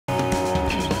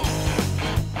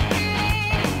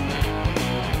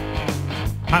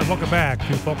Hi, welcome back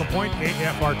to Focal Point,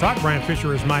 AFR Talk. Brian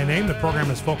Fisher is my name. The program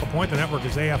is Focal Point. The network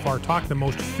is AFR Talk, the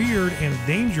most feared and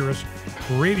dangerous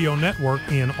radio network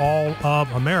in all of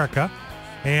America.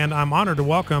 And I'm honored to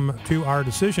welcome to our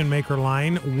decision maker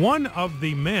line one of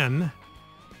the men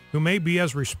who may be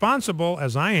as responsible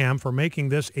as I am for making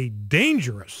this a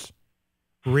dangerous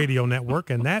radio network,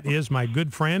 and that is my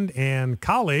good friend and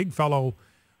colleague, fellow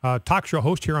talk show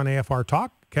host here on AFR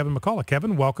Talk, Kevin McCullough.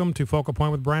 Kevin, welcome to Focal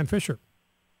Point with Brian Fisher.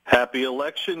 Happy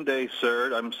Election Day,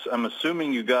 sir. I'm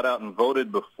assuming you got out and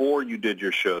voted before you did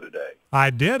your show today. I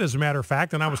did, as a matter of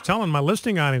fact, and I was telling my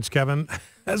listening audience, Kevin,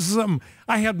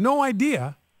 I had no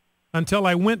idea until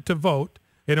I went to vote.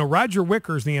 You know, Roger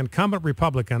Wicker's the incumbent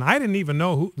Republican. I didn't even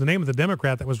know the name of the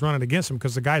Democrat that was running against him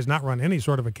because the guy's not run any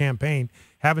sort of a campaign.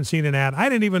 Haven't seen an ad. I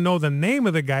didn't even know the name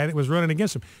of the guy that was running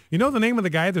against him. You know the name of the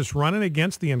guy that's running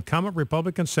against the incumbent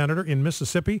Republican senator in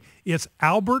Mississippi? It's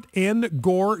Albert N.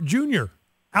 Gore Jr.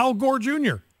 Al Gore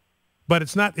Jr. But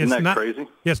it's not. Isn't that crazy?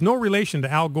 Yes, no relation to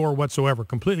Al Gore whatsoever.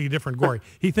 Completely different Gore.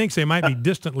 He thinks they might be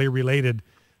distantly related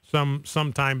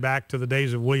sometime back to the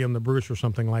days of William the Bruce or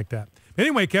something like that.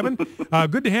 Anyway, Kevin,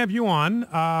 good to have you on.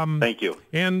 Thank you.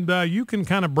 And you can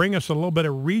kind of bring us a little bit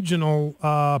of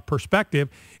regional perspective.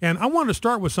 And I wanted to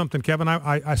start with something, Kevin.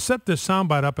 I set this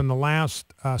soundbite up in the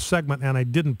last segment, and I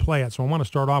didn't play it, so I want to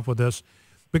start off with this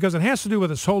because it has to do with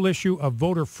this whole issue of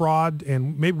voter fraud,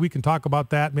 and maybe we can talk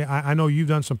about that. I know you've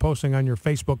done some posting on your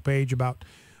Facebook page about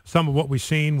some of what we've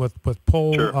seen with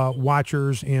poll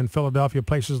watchers in Philadelphia,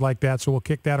 places like that, so we'll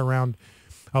kick that around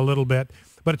a little bit.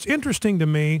 But it's interesting to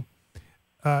me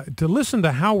to listen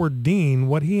to Howard Dean,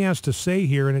 what he has to say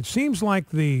here, and it seems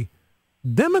like the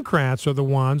Democrats are the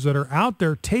ones that are out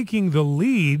there taking the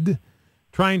lead,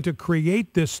 trying to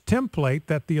create this template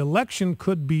that the election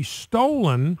could be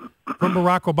stolen from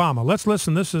Barack Obama. Let's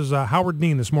listen. This is Howard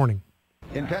Dean this morning.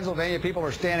 In Pennsylvania, people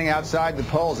are standing outside the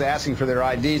polls asking for their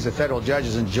IDs. The federal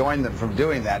judges enjoin them from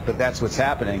doing that, but that's what's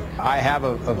happening. I have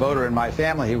a voter in my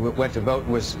family who went to vote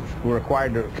and was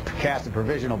required to cast a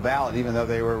provisional ballot even though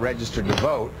they were registered to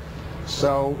vote.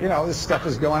 So, you know, this stuff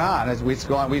is going on.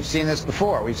 We've seen this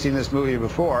before. We've seen this movie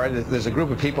before. There's a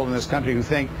group of people in this country who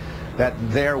think that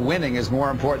their winning is more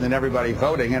important than everybody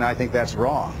voting, and I think that's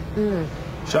wrong.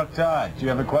 Chuck Todd, do you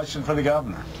have a question for the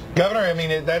governor? Governor, I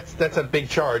mean, that's a big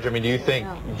charge. I mean, do you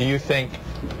think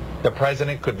the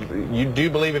president do you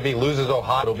believe if he loses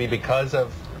Ohio, it'll be because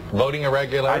of voting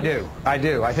irregularities? I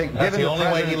do. I think that's the only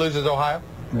way he loses Ohio?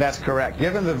 That's correct.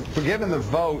 Given the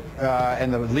vote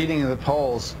and the leading of the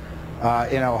polls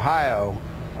in Ohio,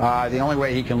 the only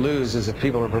way he can lose is if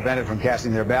people are prevented from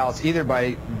casting their ballots, either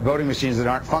by voting machines that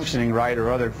aren't functioning right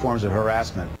or other forms of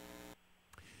harassment.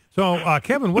 So,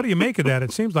 Kevin, what do you make of that?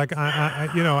 It seems like, how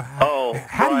do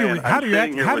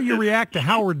you react to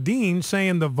Howard Dean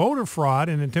saying the voter fraud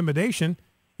and intimidation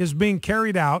is being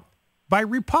carried out by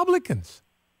Republicans?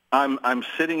 I'm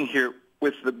sitting here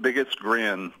with the biggest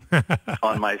grin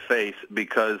on my face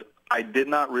because I did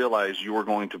not realize you were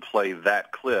going to play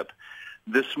that clip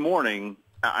this morning.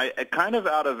 I kind of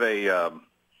out of a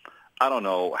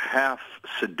half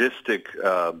sadistic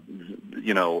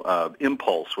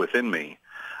impulse within me,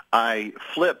 I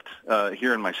flipped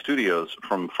here in my studios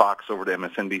from Fox over to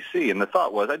MSNBC, and the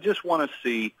thought was I just want to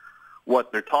see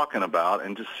what they're talking about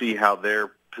and to see how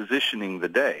they're positioning the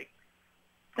day.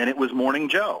 And it was Morning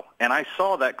Joe, and I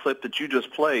saw that clip that you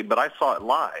just played, but I saw it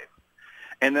live.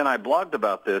 And then I blogged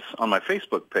about this on my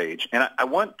Facebook page, and I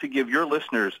want to give your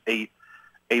listeners a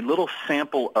little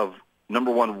sample of, number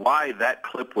one, why that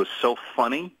clip was so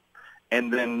funny,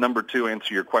 and then, number two,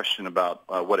 answer your question about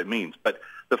what it means. But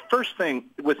the first thing,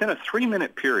 within a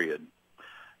 3-minute period,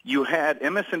 you had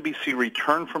MSNBC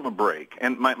return from a break,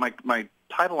 and my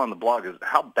title on the blog is,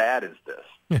 How Bad Is This?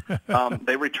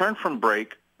 They returned from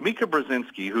break. Mika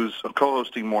Brzezinski, who's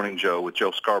co-hosting Morning Joe with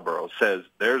Joe Scarborough, says,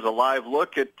 there's a live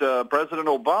look at President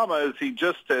Obama as he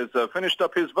just has finished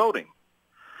up his voting.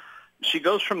 She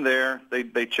goes from there.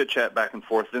 They chit-chat back and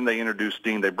forth. Then they introduce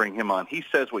Dean. They bring him on. He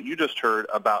says what you just heard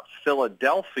about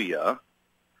Philadelphia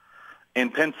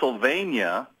and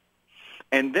Pennsylvania.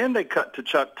 And then they cut to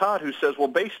Chuck Todd, who says, well,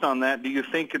 based on that, do you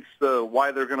think it's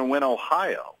why they're going to win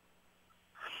Ohio?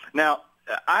 Now,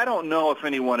 I don't know if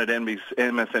anyone at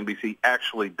MSNBC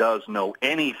actually does know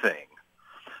anything.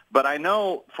 But I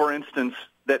know, for instance,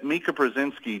 that Mika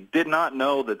Brzezinski did not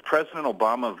know that President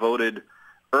Obama voted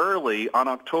early on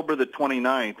October the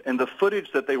 29th, and the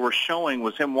footage that they were showing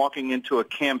was him walking into a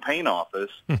campaign office,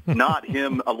 not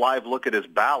him a live look at his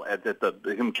ballot,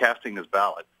 him casting his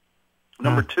ballot.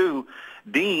 Number two,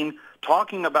 Dean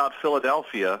talking about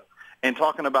Philadelphia and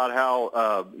talking about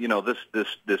how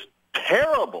this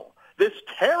terrible, this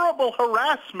terrible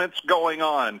harassment's going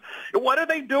on. What are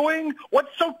they doing?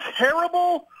 What's so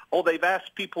terrible? Oh, they've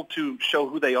asked people to show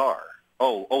who they are.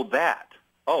 That.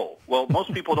 Oh, well,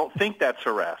 most people don't think that's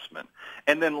harassment.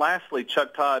 And then lastly,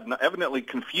 Chuck Todd, evidently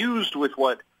confused with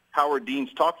what Howard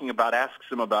Dean's talking about, asks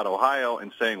him about Ohio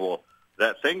and saying, well,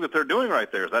 that thing that they're doing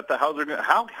right there, is that how they're going?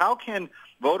 How can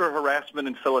voter harassment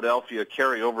in Philadelphia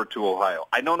carry over to Ohio?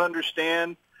 I don't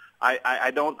understand.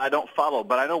 I don't follow.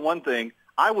 But I know one thing.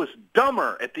 I was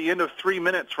dumber at the end of 3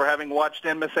 minutes for having watched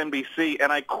MSNBC,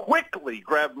 and I quickly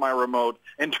grabbed my remote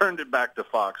and turned it back to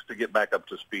Fox to get back up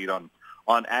to speed on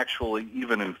actually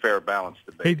even and fair balanced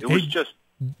debate. It was just,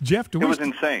 Jeff, it was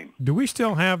insane. Do we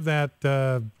still have that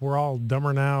we're all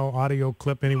dumber now audio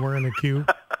clip anywhere in the queue?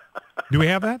 Do we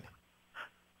have that?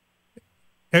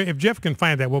 If Jeff can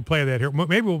find that, we'll play that here.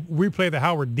 Maybe we'll replay the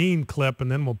Howard Dean clip,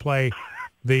 and then we'll play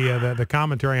the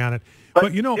commentary on it.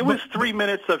 But you know, it was 3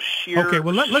 minutes of sheer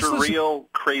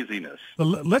surreal craziness.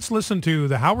 Let's listen to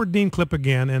the Howard Dean clip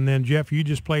again, and then Jeff, you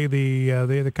just play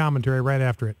the commentary right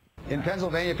after it. In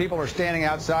Pennsylvania, people are standing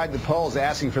outside the polls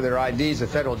asking for their IDs. The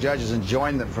federal judges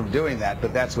enjoined them from doing that,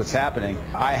 but that's what's happening.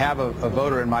 I have a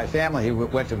voter in my family who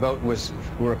went to vote and was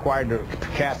required to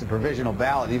cast a provisional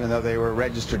ballot, even though they were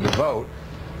registered to vote.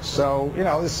 So, you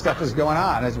know, this stuff is going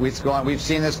on. We've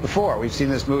seen this before. We've seen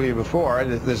this movie before.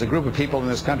 There's a group of people in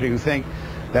this country who think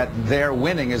that their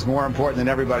winning is more important than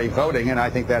everybody voting, and I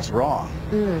think that's wrong.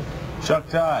 Chuck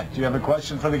Todd, do you have a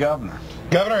question for the governor?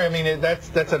 Governor, I mean,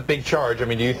 that's a big charge. I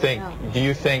mean, do you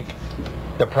think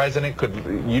the president could?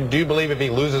 Do you believe if he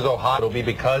loses Ohio, it'll be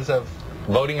because of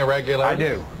voting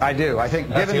irregularities? I do. I think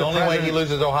that's the only way he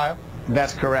loses Ohio.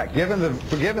 That's correct. Given the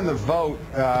vote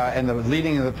and the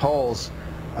leading of the polls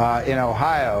in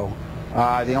Ohio,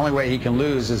 the only way he can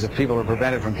lose is if people are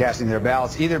prevented from casting their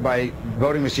ballots, either by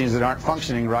voting machines that aren't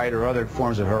functioning right or other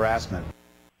forms of harassment.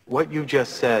 What you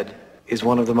just said is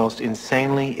one of the most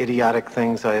insanely idiotic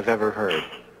things I have ever heard.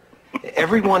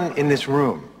 Everyone in this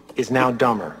room is now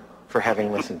dumber for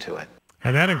having listened to it.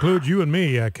 And that includes you and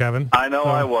me, Kevin. I know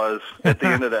I was. At the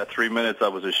end of that 3 minutes, I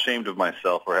was ashamed of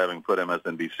myself for having put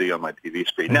MSNBC on my TV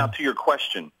screen. Now, to your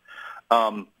question,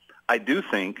 I do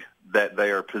think that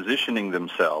they are positioning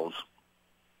themselves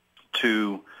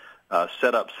to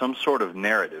set up some sort of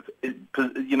narrative.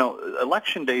 You know,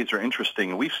 election days are interesting,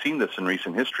 and we've seen this in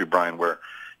recent history, Brian, where,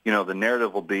 you know, the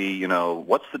narrative will be, you know,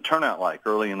 what's the turnout like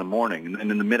early in the morning? And then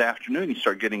in the mid-afternoon, you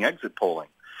start getting exit polling.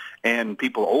 And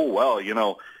people, oh, well, you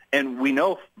know, and we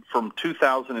know from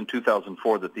 2000 and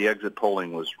 2004 that the exit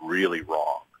polling was really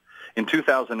wrong. In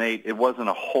 2008, it wasn't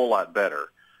a whole lot better,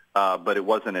 but it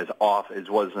wasn't as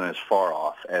far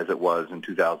off as it was in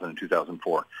 2000 and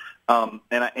 2004. And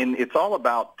it's all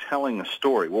about telling a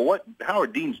story. Well, what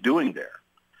Howard Dean's doing there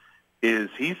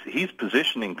is he's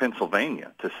positioning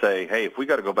Pennsylvania to say, hey, if we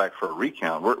got to go back for a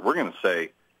recount, we're going to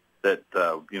say that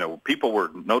you know, people were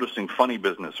noticing funny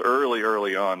business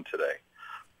early on today,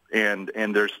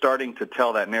 and they're starting to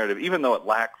tell that narrative, even though it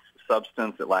lacks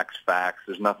substance, it lacks facts.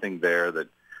 There's nothing there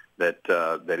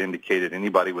that indicated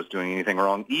anybody was doing anything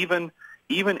wrong. Even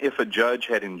if a judge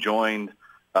had enjoined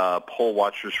poll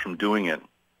watchers from doing it,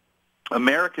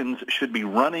 Americans should be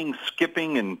running,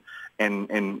 skipping,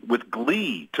 and with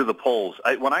glee to the polls.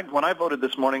 When I voted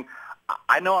this morning,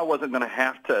 I know I wasn't going to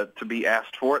have to be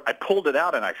asked for it. I pulled it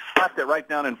out and I slapped it right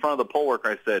down in front of the poll worker.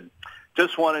 I said,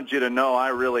 just wanted you to know I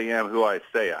really am who I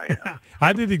say I am.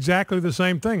 I did exactly the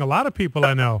same thing. A lot of people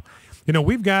I know. You know,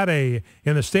 we've got in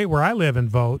the state where I live and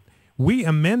vote, we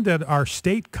amended our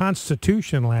state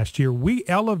constitution last year. We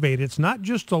elevated, it's not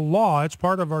just a law, it's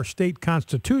part of our state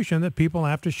constitution that people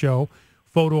have to show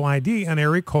photo ID. And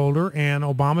Eric Holder and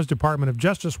Obama's Department of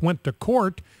Justice went to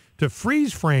court to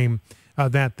freeze frame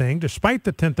that thing, despite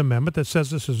the 10th Amendment that says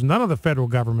this is none of the federal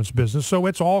government's business. So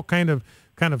it's all kind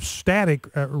of static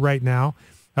right now.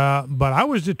 But I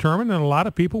was determined, and a lot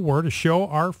of people were, to show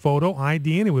our photo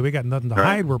ID anyway. We got nothing to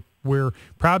hide. We're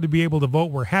proud to be able to vote.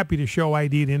 We're happy to show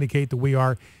ID to indicate that we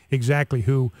are exactly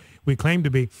who we claim to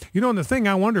be. You know, and the thing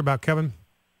I wonder about, Kevin,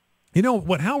 you know,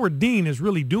 what Howard Dean is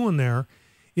really doing there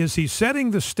is he's setting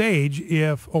the stage.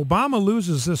 If Obama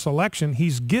loses this election,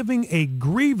 he's giving a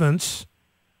grievance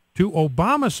to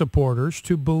Obama supporters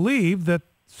to believe that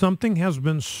something has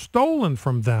been stolen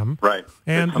from them. Right.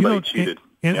 And somebody cheated.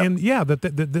 And yeah, that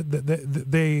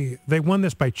they won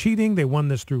this by cheating. They won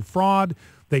this through fraud.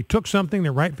 They took something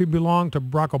that rightfully belonged to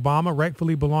Barack Obama,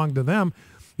 rightfully belonged to them.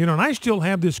 You know, and I still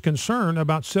have this concern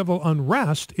about civil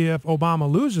unrest if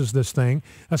Obama loses this thing,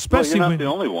 especially well, you're not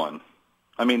the only one.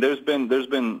 I mean, there's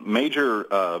been major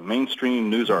mainstream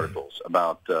news articles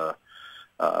about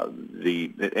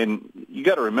and you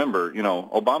got to remember, you know,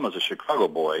 Obama's a Chicago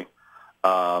boy,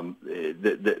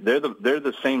 they're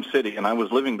the same city, and I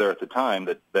was living there at the time,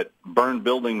 that burned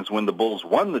buildings when the Bulls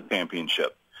won the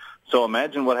championship. So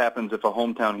imagine what happens if a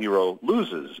hometown hero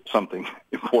loses something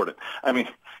important. I mean,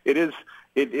 it is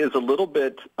a little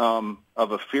bit of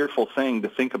a fearful thing to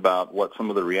think about what some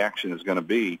of the reaction is going to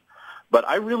be. But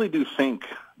I really do think,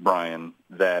 Brian,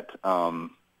 that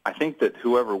I think that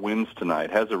whoever wins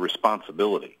tonight has a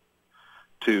responsibility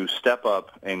to step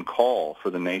up and call for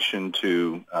the nation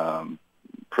to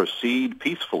proceed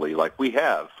peacefully, like we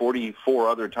have 44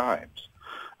 other times,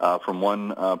 from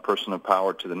one person of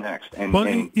power to the next, and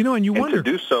wonder to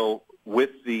do so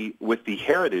with the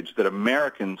heritage that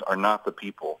Americans are not the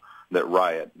people that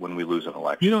riot when we lose an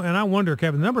election. And I wonder,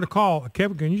 Kevin, the number to call.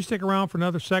 Kevin, can you stick around for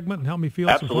another segment and help me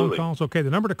field some phone calls? Okay, the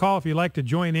number to call if you'd like to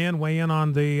join in, weigh in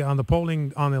on the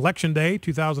polling on Election Day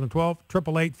 2012,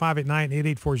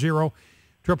 888-589-8840.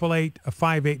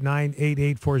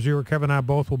 888-589-8840. Kevin and I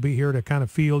both will be here to kind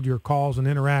of field your calls and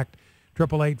interact.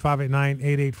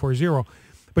 888-589-8840.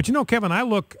 But Kevin, I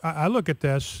look at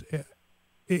this.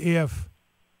 If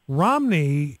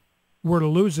Romney were to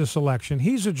lose this election,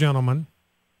 he's a gentleman.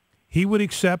 He would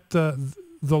accept the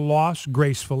loss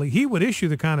gracefully. He would issue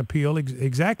the kind of appeal,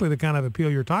 exactly the kind of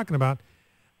appeal you're talking about.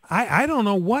 I don't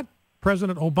know what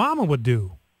President Obama would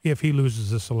do if he loses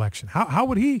this election. How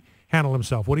would he handle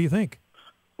himself? What do you think?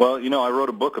 Well, I wrote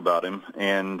a book about him,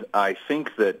 and I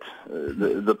think that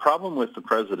the problem with the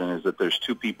president is that there's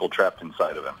two people trapped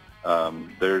inside of him.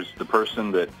 There's the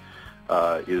person that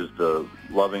is the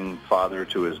loving father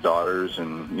to his daughters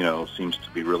and, seems to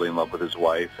be really in love with his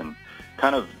wife and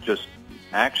kind of just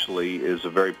actually is a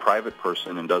very private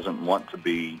person and doesn't want to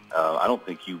be, I don't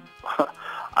think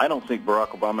Barack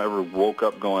Obama ever woke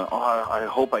up going, I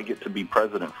hope I get to be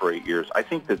president for 8 years. I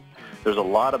think that there's a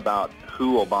lot about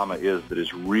who Obama is that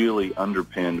is really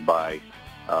underpinned by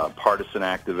partisan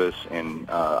activists and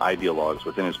ideologues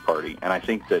within his party. And I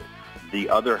think that the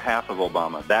other half of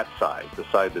Obama, that side, the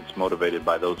side that's motivated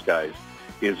by those guys,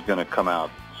 is going to come out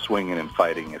swinging and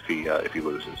fighting if he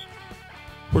loses.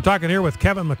 We're talking here with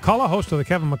Kevin McCullough, host of the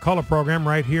Kevin McCullough program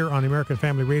right here on the American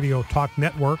Family Radio Talk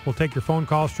Network. We'll take your phone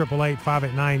calls,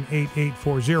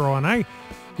 888-589-8840. And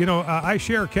I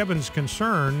share Kevin's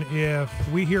concern if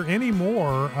we hear any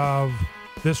more of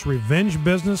this revenge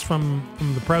business from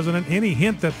the president. Any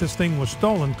hint that this thing was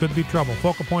stolen could be trouble.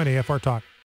 Focal Point AFR Talk.